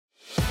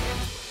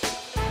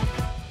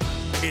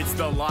It's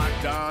the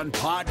Locked On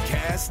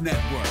Podcast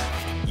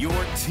Network, your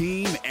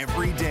team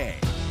every day.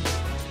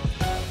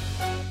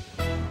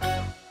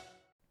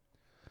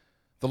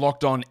 The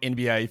Locked On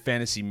NBA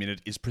Fantasy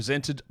Minute is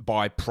presented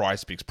by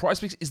PrizePicks.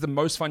 PrizePicks is the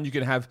most fun you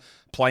can have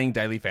playing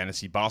daily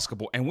fantasy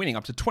basketball and winning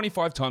up to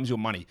 25 times your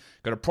money.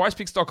 Go to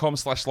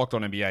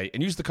prizepicks.com/LockedOnNBA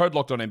and use the code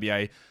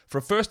LockedOnNBA for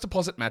a first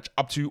deposit match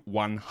up to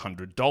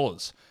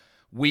 $100.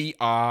 We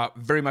are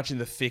very much in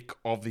the thick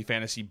of the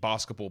fantasy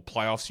basketball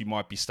playoffs. You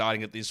might be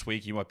starting it this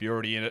week. You might be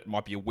already in it. It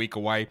might be a week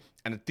away.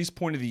 And at this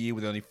point of the year,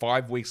 with only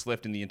 5 weeks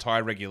left in the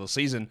entire regular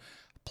season,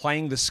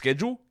 playing the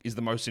schedule is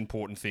the most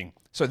important thing.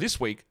 So this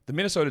week, the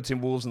Minnesota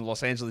Timberwolves and the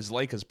Los Angeles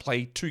Lakers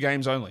play 2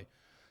 games only.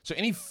 So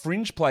any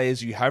fringe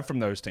players you have from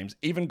those teams,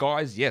 even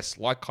guys, yes,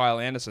 like Kyle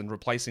Anderson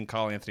replacing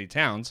Karl Anthony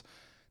Towns,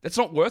 that's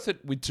not worth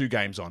it with 2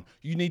 games on.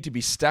 You need to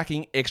be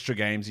stacking extra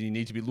games, and you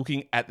need to be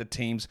looking at the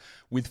teams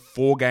with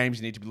 4 games.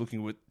 You need to be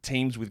looking at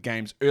teams with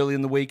games early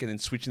in the week and then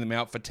switching them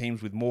out for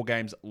teams with more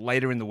games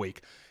later in the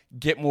week.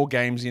 Get more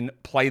games in,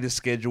 play the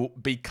schedule,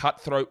 be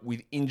cutthroat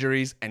with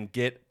injuries, and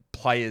get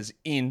players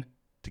in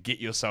to get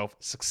yourself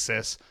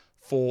success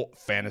for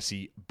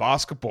fantasy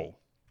basketball.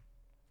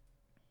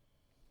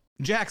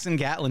 Jackson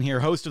Gatlin here,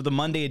 host of the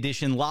Monday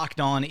edition Locked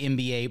On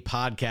NBA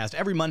podcast.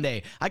 Every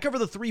Monday, I cover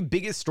the 3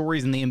 biggest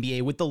stories in the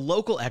NBA with the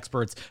local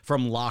experts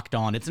from Locked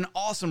On. It's an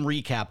awesome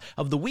recap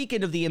of the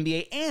weekend of the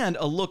NBA and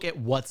a look at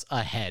what's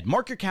ahead.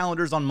 Mark your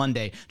calendars on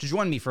Monday to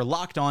join me for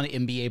Locked On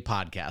NBA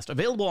podcast,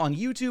 available on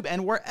YouTube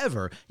and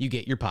wherever you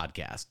get your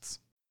podcasts.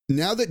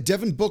 Now that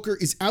Devin Booker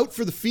is out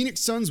for the Phoenix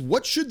Suns,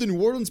 what should the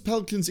New Orleans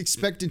Pelicans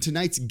expect in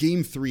tonight's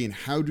Game 3, and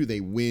how do they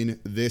win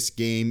this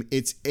game?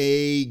 It's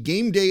a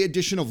game day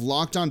edition of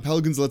Locked On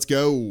Pelicans. Let's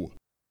go.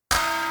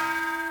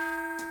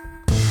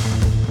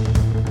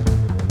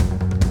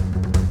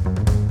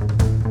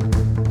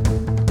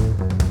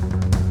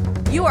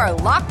 You are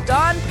Locked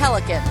On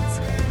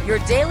Pelicans, your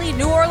daily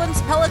New Orleans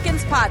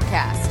Pelicans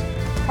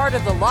podcast, part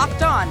of the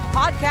Locked On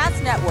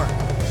Podcast Network,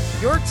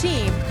 your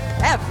team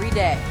every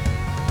day.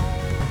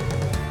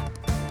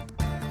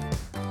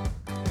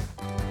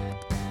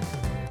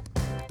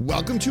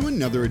 Welcome to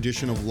another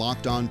edition of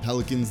Locked On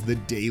Pelicans, the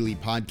daily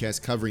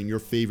podcast covering your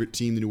favorite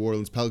team, the New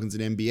Orleans Pelicans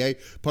and NBA,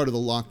 part of the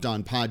Locked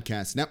On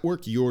Podcast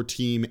Network, your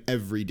team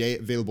every day,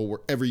 available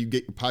wherever you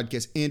get your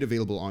podcasts and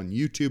available on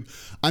YouTube.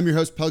 I'm your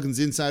host, Pelicans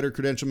Insider,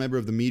 credential member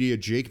of the media,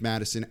 Jake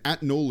Madison,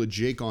 at NOLA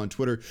Jake on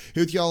Twitter,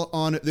 here with y'all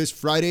on this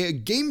Friday, a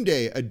game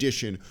day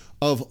edition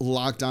of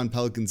Locked On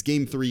Pelicans,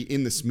 Game 3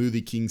 in the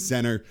Smoothie King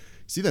Center.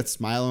 See that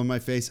smile on my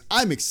face?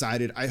 I'm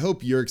excited. I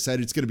hope you're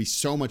excited. It's going to be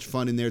so much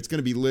fun in there. It's going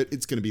to be lit.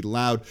 It's going to be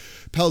loud.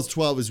 Pels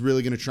 12 is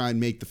really going to try and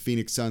make the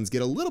Phoenix Suns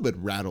get a little bit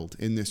rattled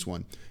in this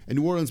one. And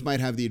New Orleans might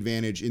have the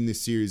advantage in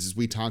this series, as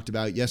we talked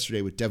about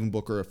yesterday with Devin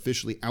Booker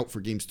officially out for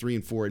games 3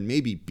 and 4 and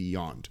maybe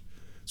beyond.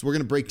 So we're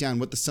going to break down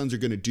what the Suns are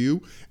going to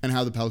do and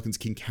how the Pelicans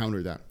can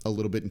counter that a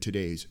little bit in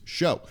today's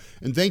show.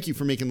 And thank you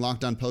for making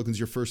Locked On Pelicans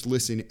your first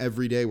listen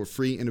every day. We're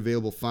free and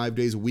available 5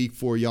 days a week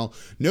for y'all.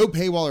 No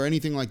paywall or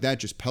anything like that,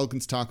 just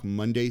Pelicans talk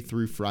Monday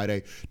through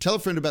Friday. Tell a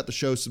friend about the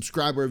show,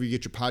 subscribe wherever you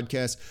get your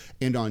podcasts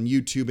and on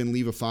YouTube, and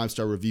leave a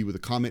 5-star review with a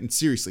comment. And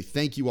seriously,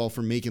 thank you all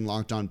for making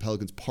Locked On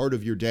Pelicans part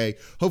of your day.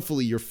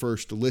 Hopefully your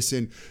first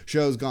listen.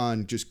 Show's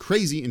gone just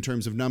crazy in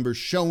terms of numbers,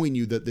 showing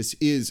you that this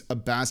is a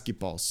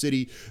basketball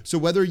city. So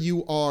whether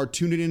you are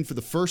tuning in for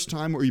the first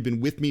time or you've been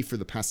with me for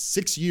the past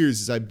 6 years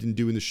as I've been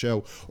doing the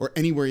show, or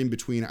anywhere in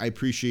between, I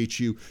appreciate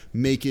you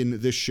making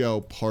this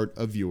show part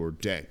of your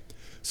day.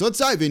 So let's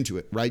dive into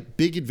it, right?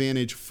 Big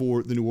advantage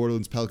for the New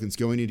Orleans Pelicans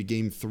going into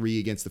Game 3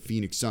 against the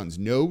Phoenix Suns.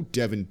 No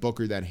Devin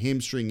Booker, that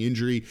hamstring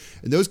injury,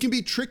 and those can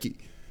be tricky.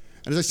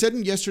 And as I said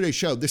in yesterday's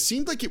show, this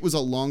seemed like it was a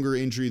longer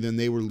injury than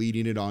they were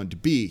leading it on to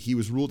be. He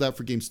was ruled out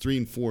for games 3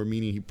 and 4,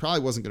 meaning he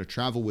probably wasn't going to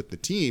travel with the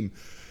team.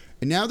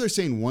 And now they're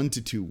saying 1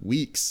 to 2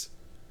 weeks.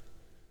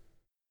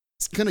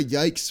 It's kind of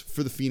yikes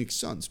for the Phoenix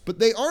Suns, but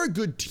they are a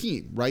good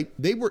team, right?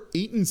 They were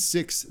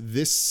 8-6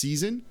 this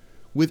season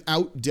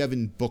without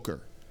Devin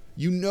Booker.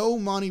 You know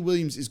Monty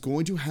Williams is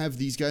going to have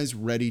these guys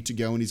ready to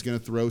go, and he's going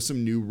to throw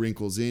some new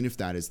wrinkles in if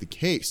that is the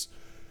case.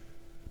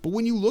 But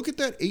when you look at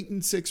that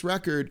 8-6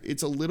 record,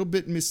 it's a little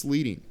bit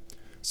misleading.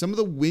 Some of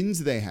the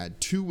wins they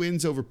had, 2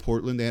 wins over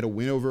Portland, they had a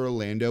win over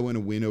Orlando and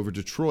a win over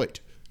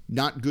Detroit.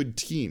 Not good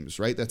teams,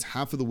 right? That's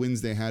half of the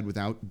wins they had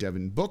without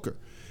Devin Booker.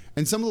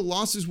 And some of the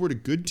losses were to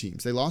good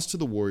teams. They lost to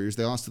the Warriors,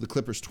 they lost to the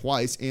Clippers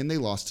twice, and they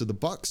lost to the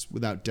Bucks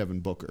without Devin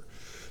Booker.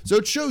 So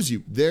it shows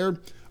you they're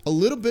a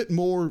little bit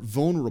more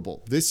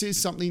vulnerable. This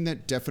is something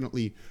that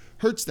definitely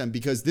hurts them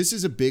because this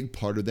is a big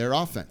part of their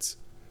offense.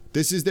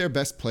 This is their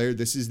best player.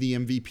 This is the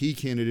MVP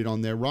candidate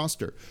on their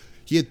roster.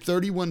 He had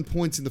 31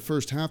 points in the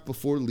first half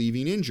before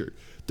leaving injured.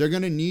 They're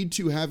going to need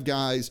to have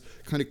guys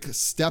kind of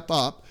step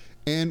up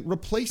and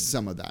replace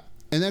some of that.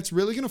 And that's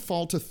really going to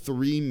fall to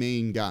 3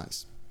 main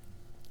guys.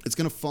 It's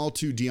going to fall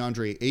to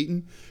DeAndre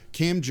Ayton,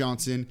 Cam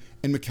Johnson,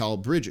 and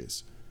Mikal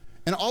Bridges.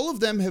 And all of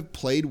them have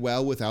played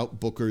well without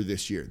Booker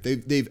this year.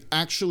 They've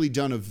actually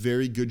done a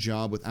very good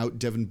job without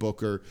Devin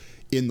Booker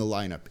in the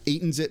lineup.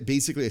 Ayton's at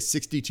basically a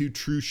 62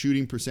 true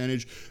shooting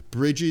percentage.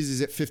 Bridges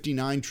is at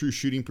 59 true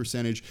shooting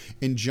percentage.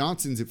 And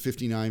Johnson's at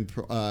 59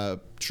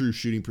 true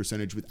shooting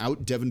percentage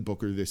without Devin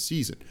Booker this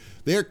season.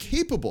 They are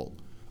capable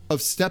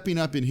of stepping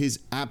up in his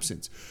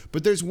absence.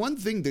 But there's one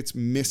thing that's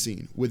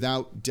missing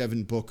without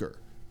Devin Booker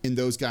and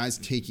those guys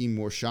taking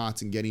more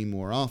shots and getting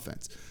more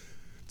offense.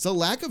 It's a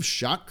lack of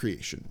shot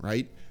creation,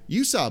 right?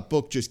 You saw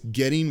Book just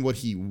getting what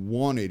he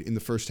wanted in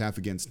the first half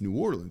against New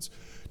Orleans,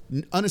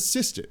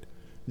 unassisted.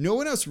 No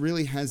one else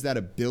really has that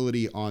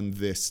ability on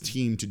this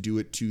team to do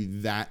it to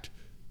that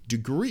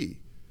degree.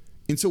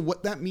 And so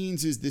what that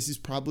means is this is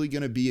probably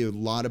going to be a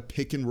lot of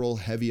pick and roll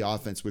heavy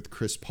offense with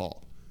Chris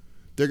Paul.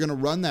 They're going to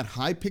run that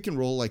high pick and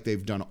roll like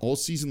they've done all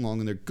season long,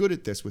 and they're good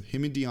at this with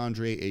him and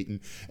DeAndre Ayton,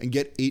 and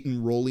get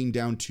Ayton rolling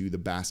down to the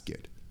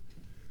basket.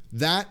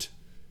 That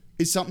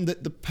is something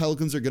that the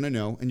Pelicans are going to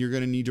know, and you're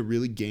going to need to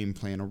really game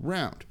plan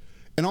around.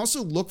 And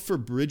also look for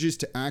Bridges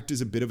to act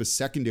as a bit of a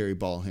secondary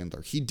ball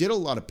handler. He did a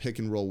lot of pick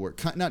and roll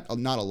work. Not a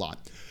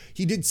lot.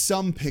 He did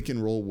some pick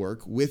and roll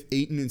work with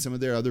Ayton and some of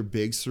their other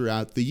bigs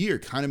throughout the year,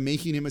 kind of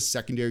making him a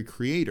secondary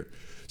creator.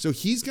 So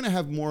he's going to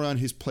have more on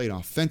his plate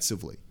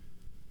offensively.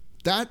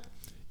 That,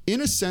 in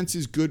a sense,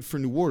 is good for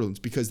New Orleans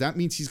because that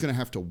means he's going to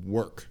have to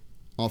work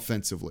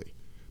offensively,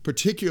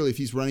 particularly if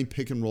he's running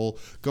pick and roll,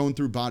 going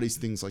through bodies,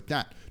 things like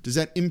that. Does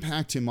that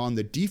impact him on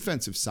the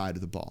defensive side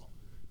of the ball?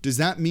 Does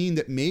that mean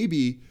that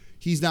maybe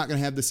he's not going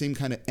to have the same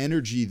kind of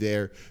energy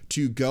there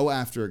to go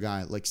after a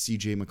guy like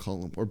CJ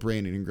McCollum or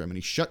Brandon Ingram? And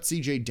he shut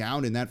CJ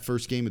down in that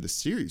first game of the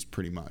series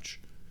pretty much.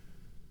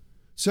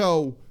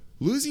 So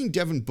losing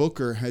Devin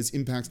Booker has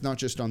impacts not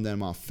just on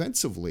them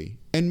offensively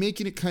and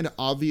making it kind of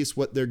obvious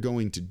what they're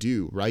going to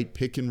do, right?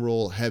 Pick and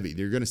roll heavy.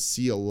 They're going to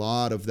see a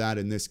lot of that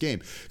in this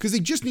game because they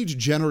just need to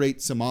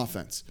generate some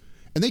offense.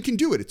 And they can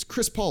do it. It's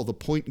Chris Paul, the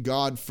point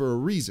guard, for a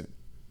reason.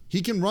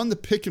 He can run the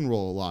pick and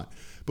roll a lot.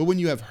 But when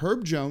you have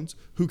Herb Jones,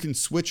 who can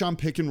switch on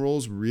pick and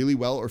rolls really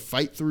well or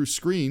fight through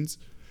screens,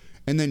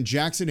 and then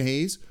Jackson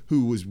Hayes,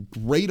 who was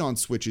great on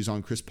switches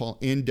on Chris Paul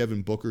and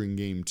Devin Booker in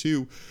game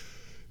 2,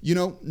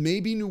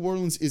 maybe New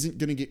Orleans isn't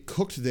going to get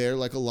cooked there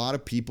like a lot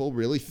of people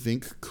really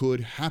think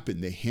could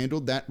happen. They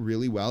handled that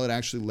really well. It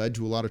actually led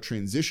to a lot of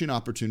transition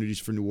opportunities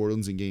for New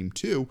Orleans in game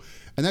 2.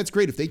 And that's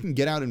great. If they can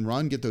get out and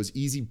run, get those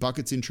easy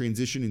buckets in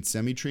transition and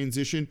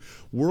semi-transition,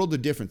 world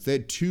of difference. They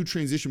had 2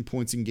 transition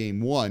points in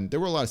game 1. There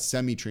were a lot of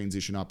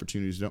semi-transition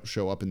opportunities that don't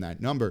show up in that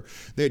number.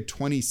 They had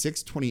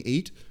 26,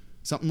 28,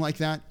 something like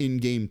that in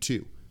game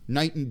 2.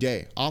 Night and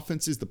day.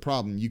 Offense is the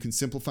problem. You can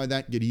simplify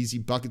that, get easy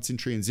buckets in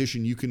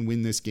transition. You can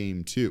win this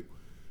game too.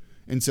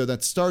 And so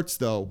that starts,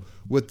 though,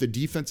 with the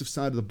defensive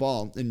side of the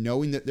ball and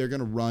knowing that they're going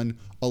to run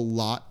a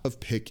lot of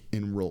pick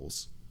and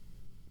rolls.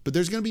 But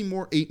there's going to be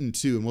more Ayton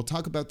too, and we'll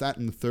talk about that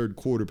in the third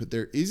quarter. But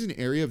there is an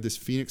area of this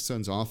Phoenix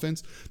Suns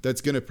offense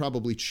that's going to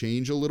probably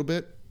change a little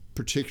bit,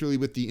 particularly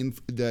with the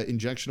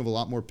injection of a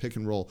lot more pick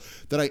and roll,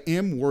 that I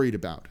am worried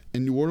about.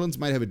 And New Orleans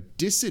might have a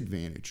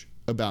disadvantage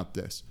about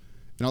this.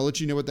 And I'll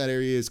let you know what that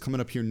area is coming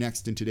up here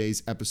next in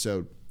today's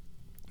episode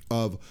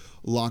of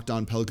Locked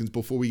On Pelicans.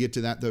 Before we get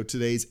to that, though,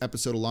 today's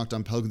episode of Locked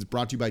On Pelicans is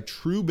brought to you by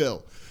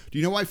Truebill. Do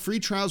you know why free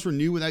trials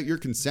renew without your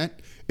consent?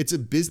 It's a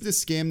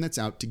business scam that's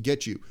out to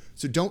get you.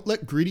 So don't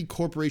let greedy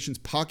corporations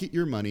pocket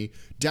your money.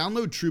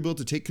 Download Truebill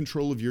to take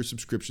control of your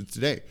subscriptions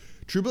today.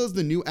 Truebill is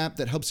the new app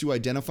that helps you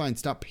identify and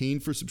stop paying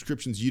for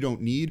subscriptions you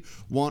don't need,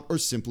 want, or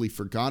simply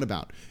forgot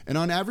about. And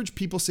on average,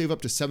 people save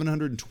up to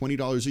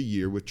 $720 a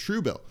year with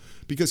Truebill.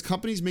 Because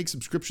companies make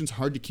subscriptions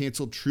hard to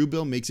cancel,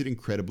 Truebill makes it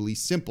incredibly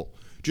simple.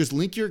 Just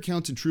link your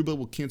accounts and Truebill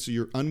will cancel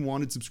your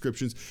unwanted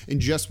subscriptions in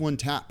just one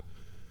tap.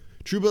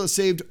 Truebill has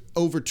saved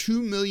over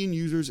 2 million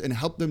users and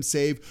helped them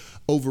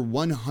save over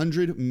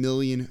 $100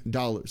 million.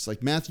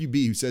 Like Matthew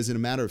B., who says, in a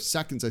matter of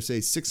seconds, I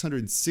saved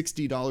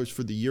 $660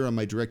 for the year on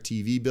my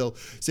DirecTV bill,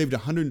 saved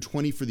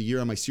 $120 for the year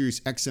on my Sirius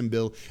XM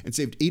bill, and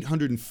saved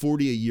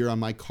 $840 a year on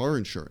my car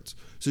insurance.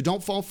 So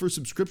don't fall for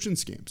subscription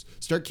scams.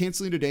 Start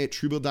canceling today at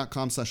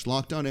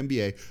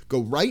Truebill.com/LockedOnNBA.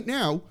 Go right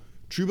now.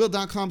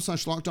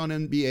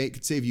 Truebill.com/LockedOnNBA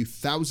could save you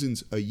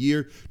thousands a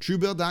year.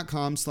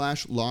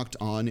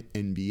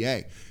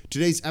 Truebill.com/LockedOnNBA.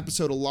 Today's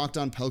episode of Locked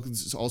On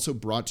Pelicans is also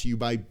brought to you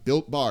by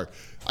Built Bar.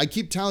 I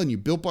keep telling you,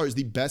 Built Bar is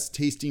the best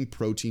tasting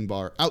protein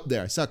bar out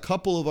there. I saw a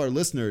couple of our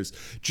listeners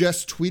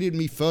just tweeted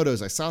me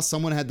photos. I saw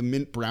someone had the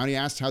mint brownie,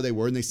 asked how they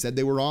were, and they said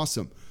they were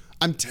awesome.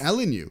 I'm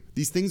telling you,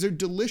 these things are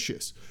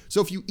delicious. So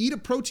if you eat a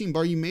protein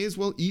bar, you may as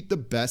well eat the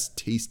best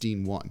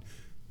tasting one.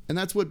 And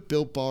that's what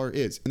Built Bar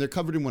is. And they're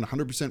covered in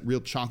 100%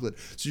 real chocolate.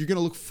 So you're going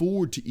to look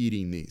forward to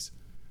eating these.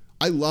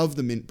 I love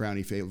the mint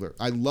brownie flavor.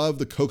 I love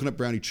the coconut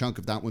brownie chunk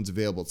if that one's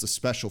available. It's a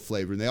special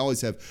flavor. And they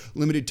always have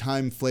limited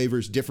time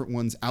flavors, different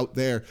ones out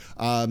there.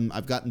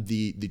 I've gotten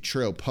the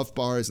churro puff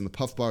bars, and the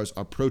puff bars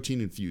are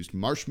protein infused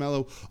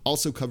marshmallow,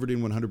 also covered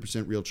in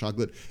 100% real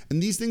chocolate.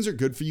 And these things are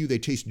good for you. They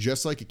taste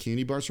just like a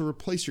candy bar. So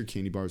replace your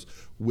candy bars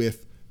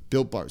with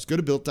Built Bars. Go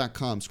to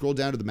Built.com. Scroll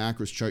down to the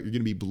macros chart. You're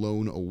going to be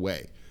blown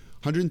away.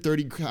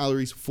 130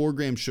 calories, 4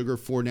 grams sugar,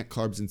 4 net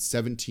carbs, and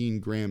 17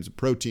 grams of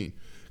protein.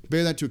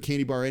 Compare that to a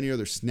candy bar or any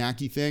other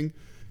snacky thing,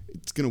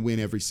 it's going to win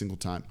every single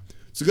time.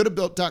 So go to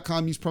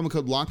Built.com, use promo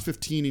code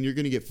LOCK15, and you're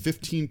going to get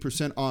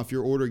 15% off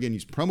your order. Again,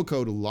 use promo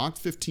code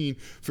LOCK15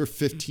 for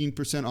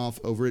 15% off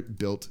over at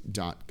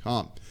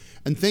Built.com.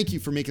 And thank you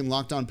for making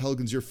Locked On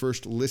Pelicans your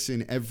first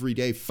listen every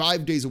day,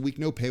 5 days a week,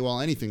 no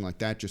paywall, anything like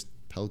that, just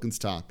Pelicans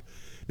talk.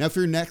 Now, for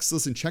your next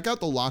listen, check out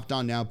the Locked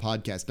On Now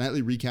podcast,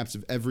 nightly recaps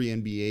of every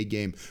NBA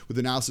game with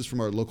analysis from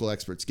our local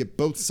experts. Get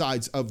both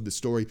sides of the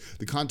story,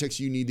 the context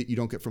you need that you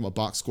don't get from a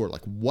box score.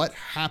 Like, what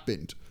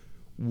happened?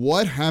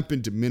 What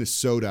happened to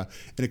Minnesota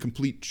in a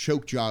complete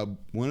choke job,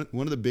 one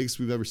of the biggest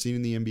we've ever seen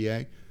in the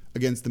NBA,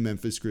 against the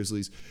Memphis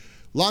Grizzlies?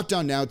 Locked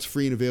On Now, it's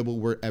free and available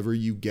wherever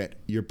you get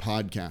your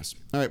podcasts.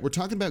 All right, we're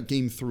talking about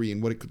Game 3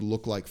 and what it could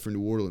look like for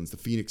New Orleans, the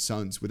Phoenix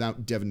Suns,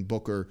 without Devin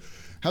Booker.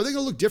 How are they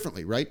going to look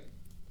differently, right?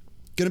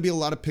 Going to be a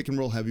lot of pick and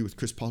roll heavy with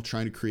Chris Paul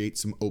trying to create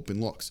some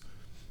open looks.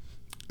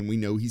 And we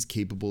know he's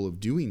capable of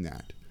doing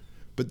that.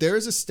 But there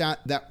is a stat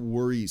that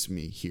worries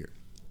me here.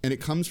 And it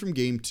comes from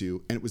Game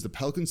 2, and it was the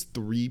Pelicans'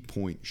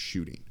 three-point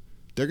shooting.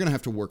 They're going to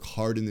have to work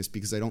hard in this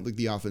because I don't think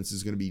the offense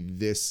is going to be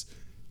this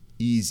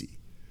easy.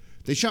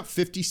 They shot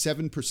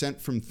 57%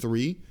 from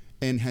 3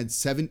 and had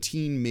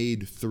 17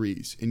 made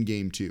threes in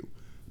Game 2.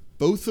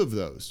 Both of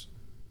those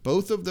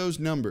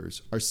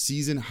numbers are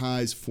season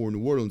highs for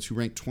New Orleans, who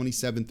ranked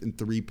 27th in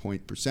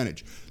three-point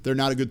percentage. They're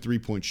not a good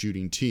three-point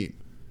shooting team.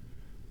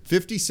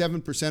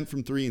 57%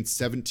 from 3 and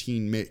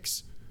 17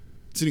 makes.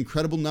 It's an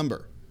incredible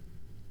number.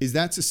 Is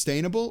that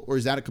sustainable, or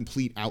is that a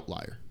complete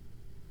outlier?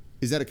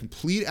 Is that a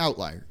complete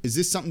outlier? Is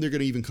this something they're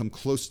going to even come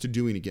close to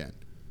doing again?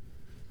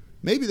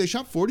 Maybe. They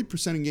shot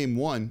 40% in Game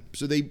 1,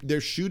 so they're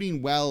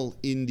shooting well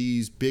in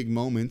these big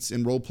moments,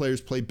 and role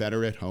players play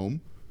better at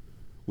home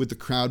with the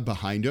crowd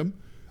behind them.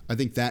 I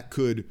think that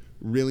could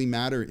really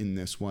matter in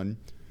this one.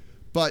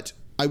 But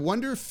I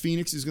wonder if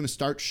Phoenix is going to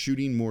start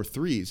shooting more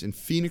threes, and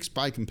Phoenix,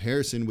 by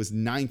comparison, was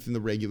 9th in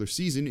the regular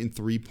season in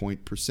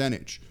three-point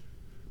percentage.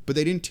 But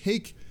they didn't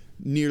take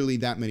nearly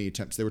that many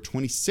attempts. They were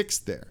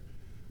 26th there.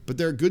 But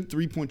they're a good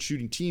three-point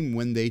shooting team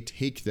when they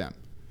take them.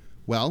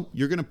 Well,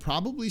 you're going to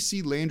probably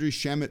see Landry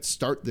Shamet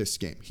start this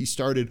game. He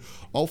started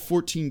all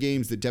 14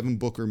 games that Devin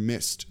Booker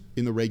missed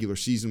in the regular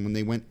season when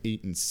they went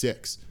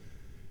 8-6.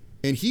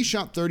 And he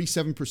shot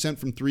 37%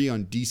 from 3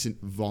 on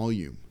decent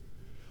volume.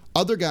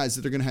 Other guys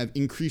that are going to have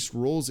increased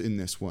roles in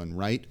this one,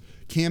 right?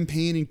 Cam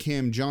Payne and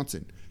Cam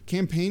Johnson.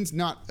 Cam Payne's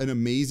not an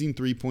amazing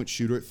three-point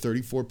shooter at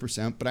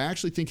 34%, but I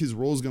actually think his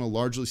role is going to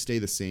largely stay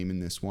the same in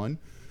this one.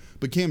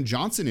 But Cam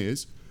Johnson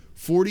is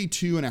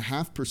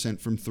 42.5%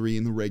 from 3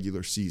 in the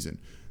regular season.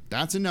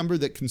 That's a number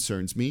that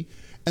concerns me.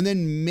 And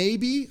then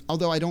maybe,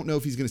 although I don't know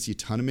if he's going to see a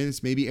ton of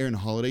minutes, maybe Aaron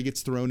Holiday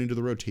gets thrown into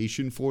the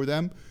rotation for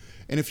them.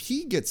 And if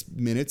he gets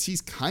minutes,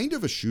 he's kind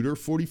of a shooter,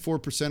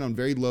 44% on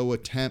very low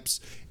attempts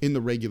in the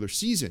regular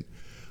season.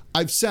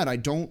 I've said I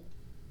don't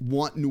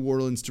want New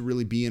Orleans to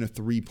really be in a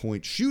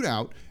three-point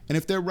shootout. And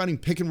if they're running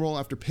pick and roll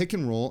after pick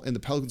and roll and the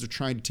Pelicans are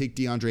trying to take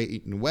DeAndre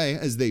Ayton away,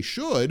 as they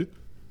should,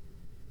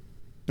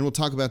 and we'll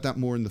talk about that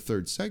more in the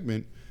third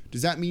segment,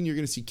 does that mean you're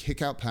going to see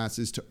kick-out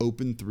passes to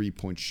open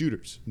three-point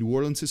shooters? New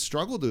Orleans has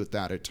struggled with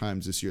that at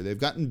times this year. They've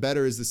gotten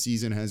better as the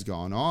season has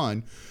gone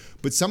on,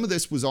 but some of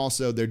this was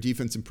also their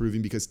defense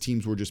improving because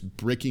teams were just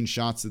bricking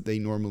shots that they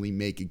normally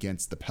make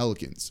against the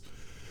Pelicans.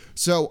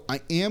 So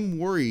I am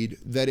worried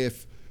that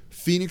if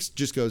Phoenix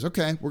just goes,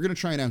 okay, we're going to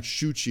try and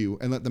outshoot you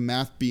and let the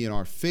math be in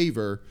our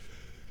favor,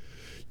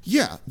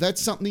 yeah,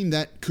 that's something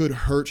that could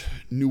hurt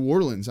New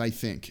Orleans, I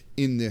think,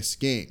 in this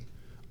game.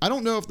 I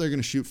don't know if they're going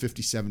to shoot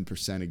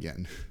 57%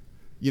 again.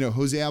 You know,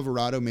 Jose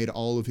Alvarado made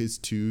all of his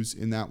twos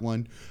in that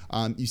one.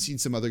 You've seen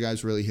some other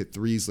guys really hit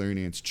threes. Larry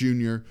Nance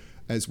Jr.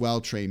 as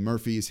well. Trey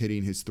Murphy is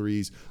hitting his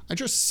threes. I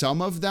trust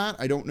some of that.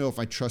 I don't know if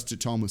I trust it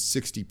to almost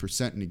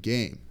 60% in a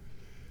game.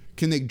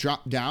 Can they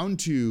drop down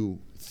to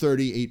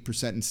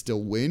 38% and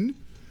still win?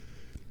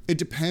 It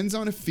depends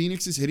on if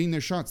Phoenix is hitting their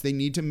shots. They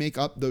need to make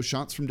up those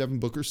shots from Devin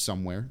Booker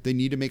somewhere. They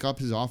need to make up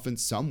his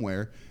offense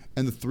somewhere.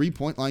 And the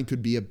three-point line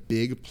could be a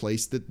big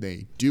place that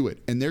they do it.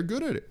 And they're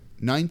good at it.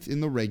 9th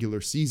in the regular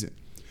season.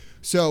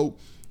 So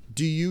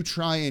do you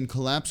try and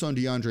collapse on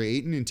DeAndre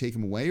Ayton and take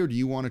him away? Or do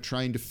you want to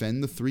try and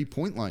defend the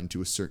three-point line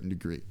to a certain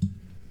degree?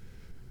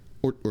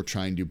 Or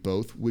try and do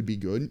both would be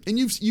good. And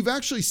you've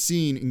actually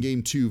seen in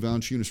Game 2,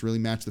 Valanciunas really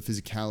match the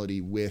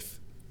physicality with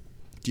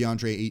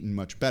DeAndre Ayton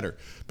much better.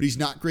 But he's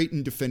not great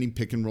in defending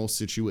pick-and-roll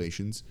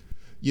situations.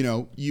 You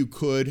know, you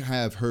could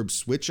have Herb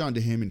switch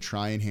onto him and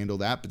try and handle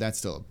that, but that's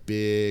still a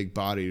big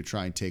body to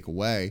try and take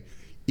away,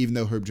 even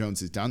though Herb Jones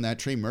has done that.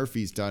 Trey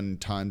Murphy's done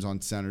times on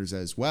centers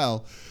as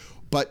well.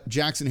 But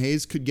Jackson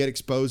Hayes could get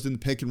exposed in the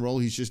pick and roll.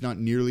 He's just not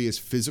nearly as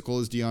physical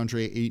as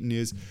DeAndre Ayton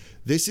is.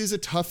 This is a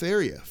tough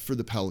area for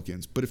the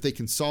Pelicans, but if they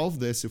can solve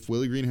this, if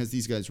Willie Green has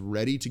these guys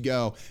ready to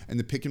go and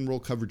the pick and roll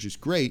coverage is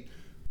great,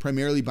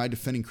 primarily by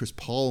defending Chris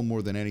Paul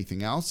more than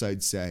anything else,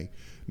 I'd say,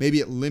 maybe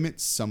it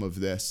limits some of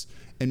this.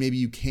 And maybe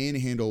you can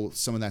handle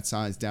some of that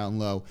size down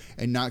low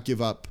and not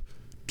give up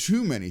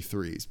too many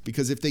threes,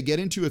 because if they get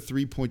into a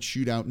 3-point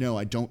shootout, no,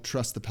 I don't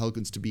trust the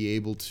Pelicans to be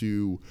able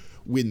to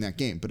win that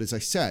game. But as I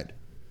said,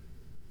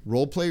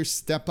 role players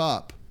step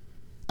up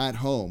at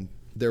home.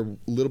 They're a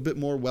little bit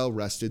more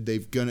well-rested.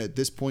 At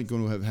this point,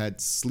 going to have had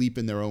sleep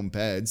in their own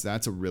beds.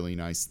 That's a really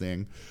nice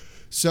thing.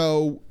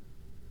 So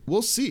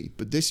we'll see.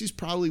 But this is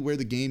probably where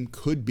the game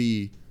could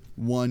be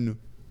won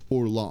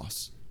or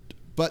lost.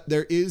 But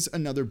there is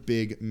another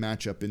big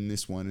matchup in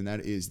this one, and that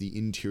is the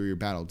interior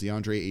battle.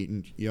 DeAndre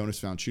Ayton, Jonas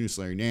Valanciunas,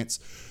 Larry Nance,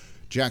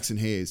 Jackson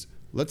Hayes.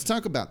 Let's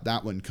talk about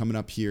that one coming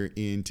up here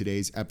in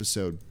today's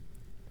episode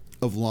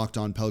of Locked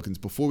On Pelicans.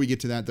 Before we get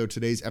to that, though,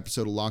 today's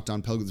episode of Locked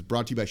On Pelicans is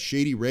brought to you by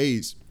Shady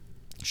Rays.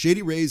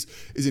 Shady Rays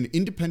is an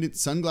independent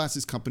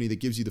sunglasses company that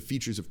gives you the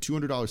features of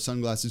 $200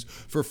 sunglasses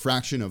for a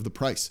fraction of the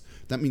price.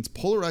 That means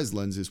polarized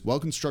lenses,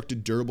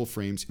 well-constructed durable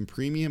frames, and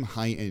premium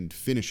high-end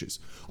finishes.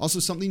 Also,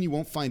 something you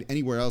won't find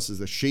anywhere else is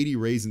the Shady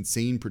Rays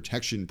Insane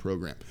Protection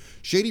Program.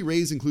 Shady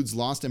Rays includes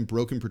lost and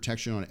broken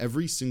protection on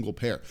every single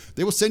pair.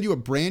 They will send you a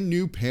brand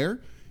new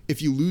pair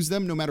if you lose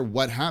them, no matter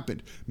what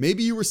happened.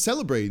 Maybe you were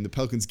celebrating the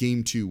Pelicans'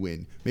 Game 2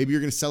 win. Maybe you're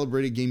going to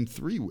celebrate a Game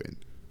 3 win.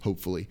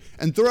 Hopefully,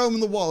 and throw them in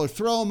the wall or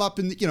throw them up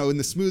in the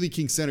Smoothie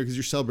King Center because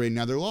you're celebrating.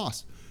 Now they're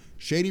lost.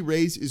 Shady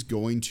Rays is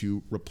going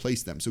to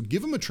replace them. So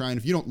give them a try, and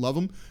if you don't love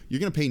them, you're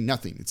going to pay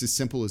nothing. It's as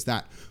simple as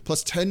that.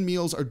 Plus, 10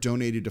 meals are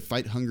donated to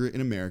fight hunger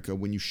in America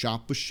when you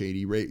shop with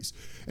Shady Rays.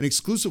 And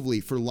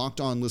exclusively for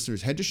Locked On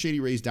listeners, head to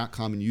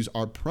shadyrays.com and use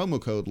our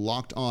promo code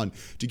Locked On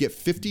to get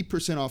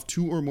 50% off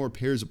 2 or more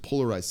pairs of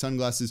polarized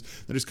sunglasses.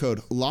 That is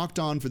code Locked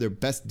On for their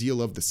best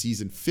deal of the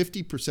season.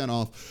 50%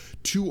 off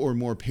 2 or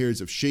more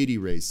pairs of Shady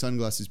Rays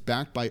sunglasses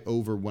backed by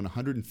over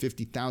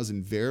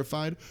 150,000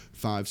 verified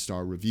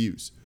 5-star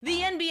reviews.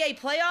 The NBA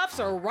playoffs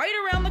are right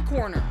around the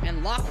corner,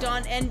 and Locked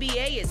On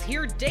NBA is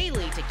here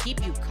daily to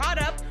keep you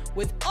caught up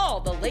with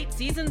all the late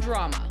season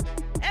drama.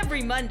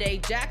 Every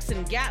Monday,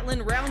 Jackson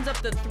Gatlin rounds up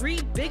the 3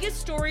 biggest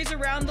stories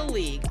around the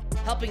league,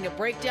 helping to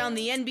break down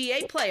the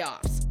NBA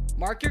playoffs.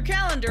 Mark your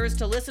calendars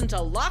to listen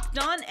to Locked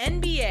On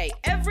NBA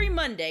every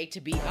Monday to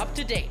be up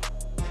to date.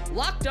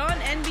 Locked On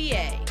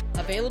NBA,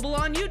 available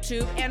on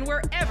YouTube and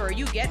wherever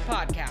you get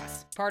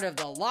podcasts. Part of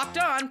the Locked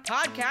On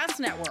Podcast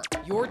Network,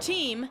 your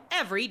team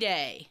every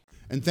day.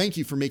 And thank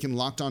you for making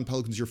Locked On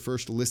Pelicans your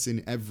first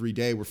listen every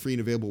day. We're free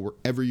and available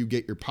wherever you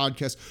get your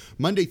podcasts,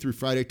 Monday through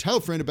Friday. Tell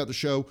a friend about the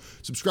show.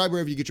 Subscribe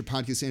wherever you get your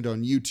podcasts and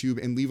on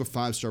YouTube, and leave a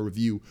 5-star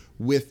review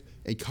with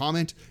a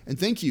comment. And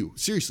thank you,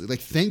 seriously,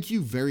 thank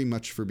you very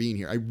much for being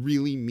here. I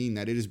really mean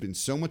that. It has been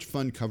so much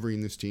fun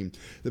covering this team.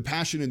 The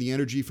passion and the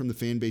energy from the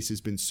fan base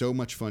has been so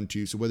much fun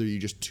too. So whether you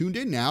just tuned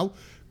in now,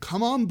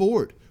 come on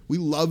board. We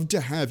love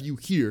to have you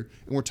here,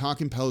 and we're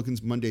talking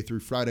Pelicans Monday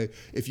through Friday.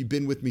 If you've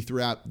been with me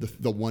throughout the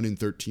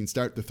 1-13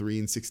 start, the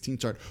 3-16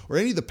 start, or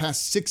any of the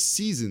past 6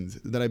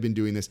 seasons that I've been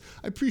doing this,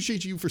 I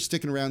appreciate you for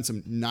sticking around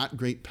some not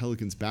great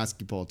Pelicans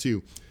basketball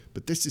too.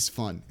 But this is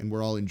fun, and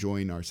we're all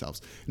enjoying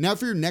ourselves. Now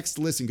for your next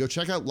listen, go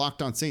check out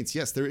Locked On Saints.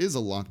 Yes, there is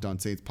a Locked On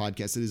Saints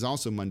podcast. It is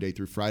also Monday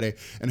through Friday,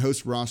 and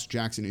host Ross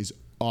Jackson is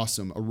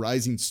awesome, a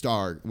rising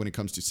star when it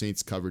comes to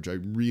Saints coverage. I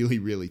really,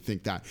 really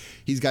think that.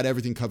 He's got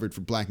everything covered for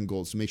black and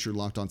gold, so make sure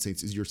Locked On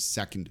Saints is your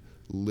second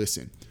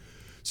listen.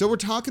 So we're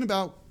talking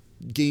about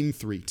Game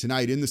 3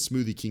 tonight in the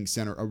Smoothie King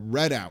Center, a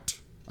readout.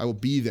 I will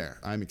be there.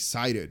 I'm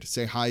excited.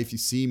 Say hi if you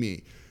see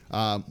me.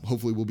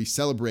 Hopefully we'll be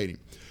celebrating.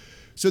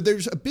 So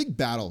there's a big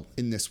battle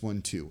in this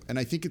one too, and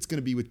I think it's going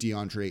to be with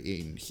DeAndre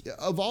Ayton.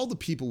 Of all the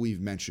people we've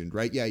mentioned,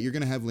 right? Yeah, you're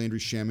going to have Landry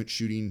Shamet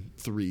shooting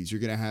threes.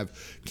 You're going to have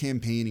Cam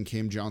Payne and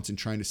Cam Johnson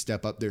trying to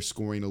step up their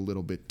scoring a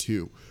little bit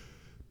too.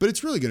 But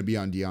it's really going to be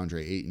on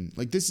DeAndre Ayton.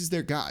 This is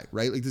their guy,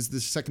 right? This is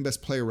the second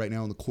best player right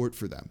now on the court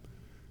for them.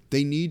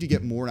 They need to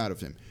get more out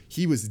of him.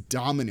 He was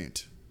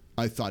dominant,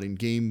 I thought, in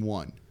Game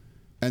 1.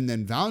 And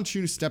then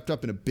Valanciunas stepped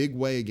up in a big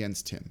way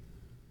against him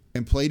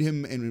and played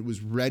him, and it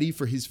was ready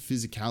for his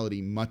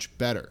physicality much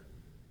better.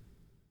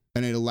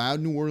 And it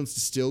allowed New Orleans to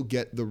still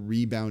get the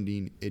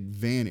rebounding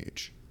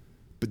advantage.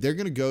 But they're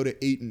going to go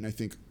to Ayton, I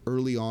think,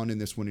 early on in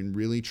this one and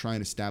really try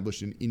and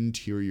establish an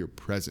interior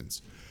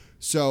presence.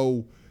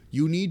 So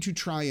you need to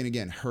try and,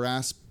 again,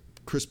 harass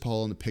Chris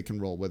Paul in the pick and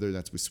roll, whether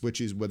that's with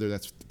switches, whether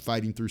that's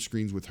fighting through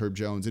screens with Herb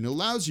Jones. And it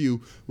allows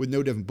you, with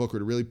no Devin Booker,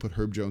 to really put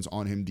Herb Jones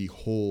on him the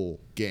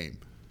whole game.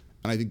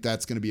 And I think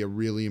that's going to be a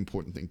really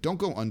important thing. Don't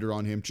go under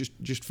on him. Just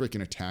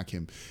freaking attack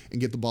him and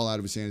get the ball out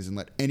of his hands and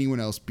let anyone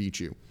else beat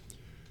you.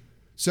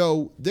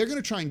 So they're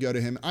going to try and go to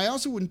him. I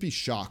also wouldn't be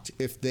shocked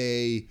if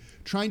they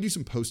try and do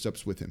some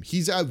post-ups with him.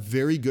 He's a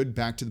very good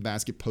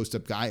back-to-the-basket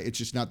post-up guy. It's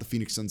just not the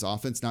Phoenix Suns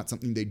offense, not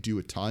something they do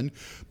a ton.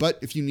 But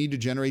if you need to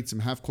generate some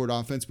half-court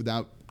offense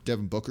without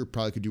Devin Booker,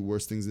 probably could do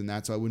worse things than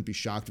that, so I wouldn't be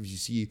shocked if you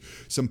see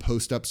some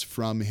post-ups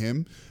from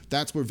him.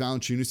 That's where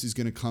Valanciunas is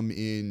going to come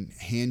in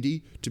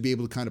handy to be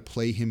able to kind of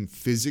play him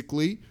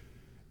physically.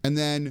 And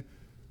then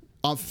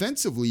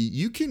offensively,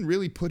 you can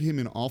really put him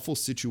in awful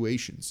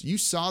situations. You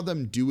saw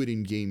them do it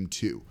in Game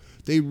 2.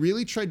 They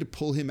really tried to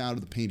pull him out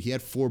of the paint. He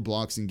had 4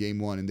 blocks in Game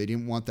 1, and they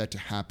didn't want that to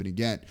happen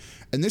again.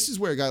 And this is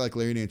where a guy like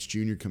Larry Nance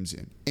Jr. comes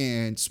in,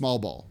 and small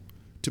ball.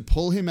 to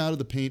pull him out of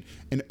the paint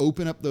and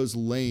open up those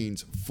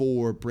lanes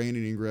for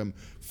Brandon Ingram,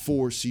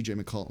 for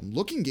CJ McCollum.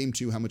 Look in game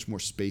 2 how much more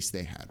space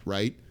they had,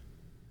 right?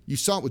 You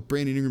saw it with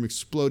Brandon Ingram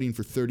exploding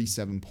for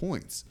 37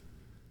 points.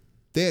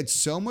 They had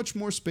so much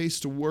more space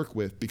to work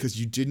with because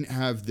you didn't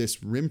have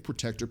this rim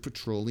protector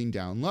patrolling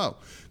down low.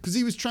 Because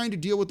he was trying to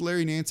deal with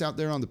Larry Nance out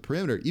there on the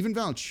perimeter. Even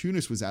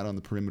Valanciunas was out on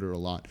the perimeter a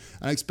lot.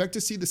 And I expect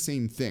to see the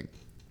same thing.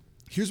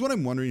 Here's what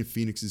I'm wondering if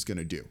Phoenix is going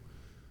to do.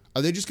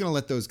 Are they just going to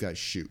let those guys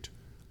shoot?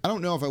 I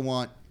don't know if I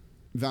want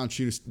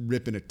Valanciunas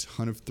ripping a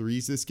ton of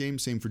threes this game.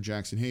 Same for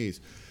Jackson Hayes.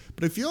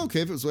 But I feel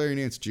okay if it was Larry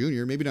Nance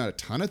Jr., maybe not a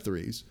ton of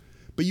threes.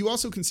 But you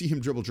also can see him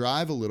dribble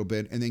drive a little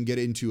bit and then get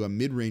into a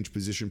mid-range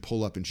position,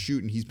 pull up and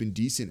shoot, and he's been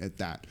decent at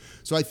that.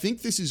 So I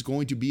think this is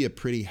going to be a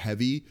pretty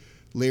heavy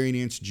Larry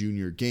Nance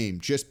Jr.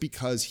 game just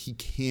because he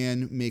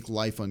can make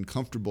life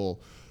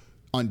uncomfortable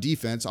on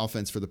defense,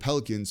 offense for the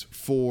Pelicans,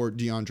 for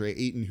DeAndre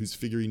Ayton, who's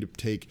figuring to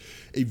take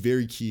a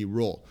very key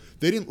role.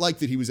 They didn't like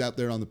that he was out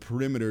there on the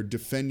perimeter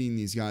defending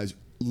these guys,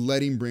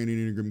 letting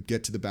Brandon Ingram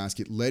get to the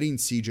basket, letting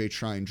CJ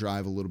try and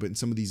drive a little bit, and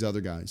some of these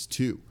other guys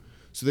too.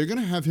 So they're going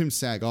to have him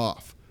sag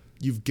off.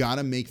 You've got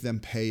to make them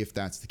pay if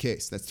that's the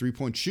case. That's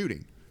three-point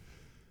shooting.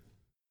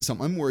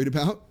 Something I'm worried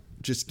about,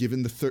 just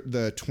given the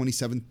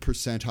 27th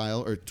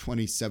percentile or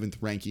 27th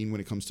ranking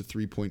when it comes to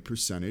three-point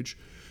percentage.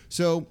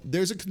 So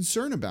there's a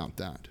concern about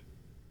that.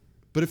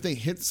 But if they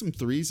hit some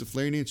threes, if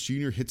Larry Nance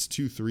Jr. hits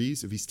 2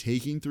 threes, if he's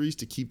taking threes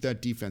to keep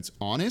that defense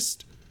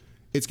honest,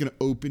 it's going to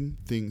open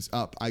things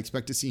up. I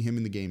expect to see him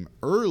in the game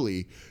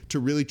early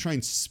to really try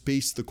and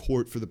space the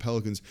court for the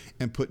Pelicans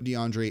and put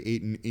DeAndre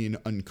Ayton in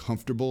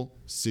uncomfortable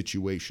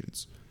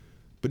situations.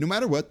 But no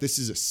matter what, this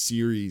is a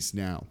series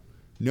now.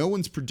 No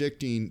one's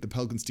predicting the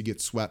Pelicans to get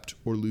swept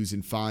or lose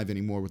in 5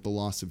 anymore with the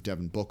loss of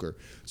Devin Booker.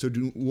 So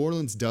New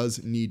Orleans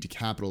does need to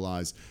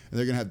capitalize, and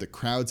they're going to have the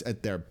crowds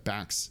at their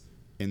backs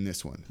in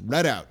this one.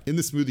 Red out in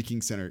the Smoothie King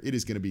Center. It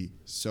is going to be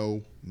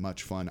so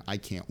much fun. I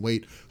can't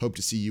wait. Hope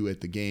to see you at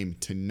the game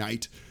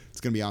tonight. It's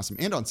going to be awesome.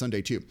 And on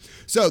Sunday too.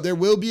 So there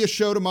will be a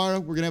show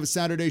tomorrow. We're going to have a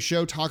Saturday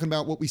show talking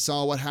about what we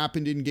saw, what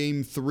happened in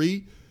game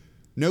 3.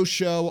 No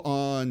show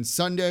on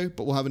Sunday,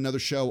 but we'll have another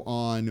show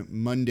on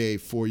Monday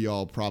for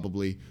y'all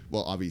probably.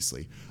 Well,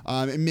 obviously.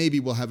 And maybe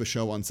we'll have a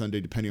show on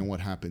Sunday depending on what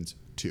happens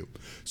too.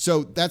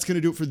 So that's going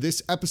to do it for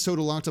this episode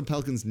of Locked on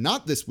Pelicans.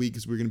 Not this week,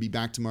 because we're going to be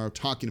back tomorrow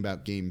talking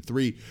about Game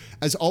 3.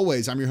 As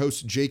always, I'm your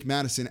host, Jake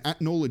Madison, at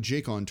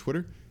NolaJake on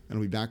Twitter, and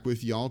I'll be back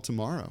with y'all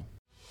tomorrow.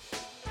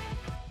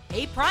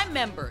 Hey, Prime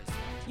members,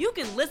 you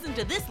can listen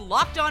to this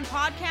Locked On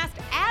podcast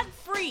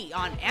ad-free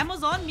on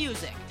Amazon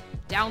Music.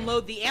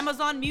 Download the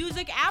Amazon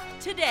Music app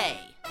today.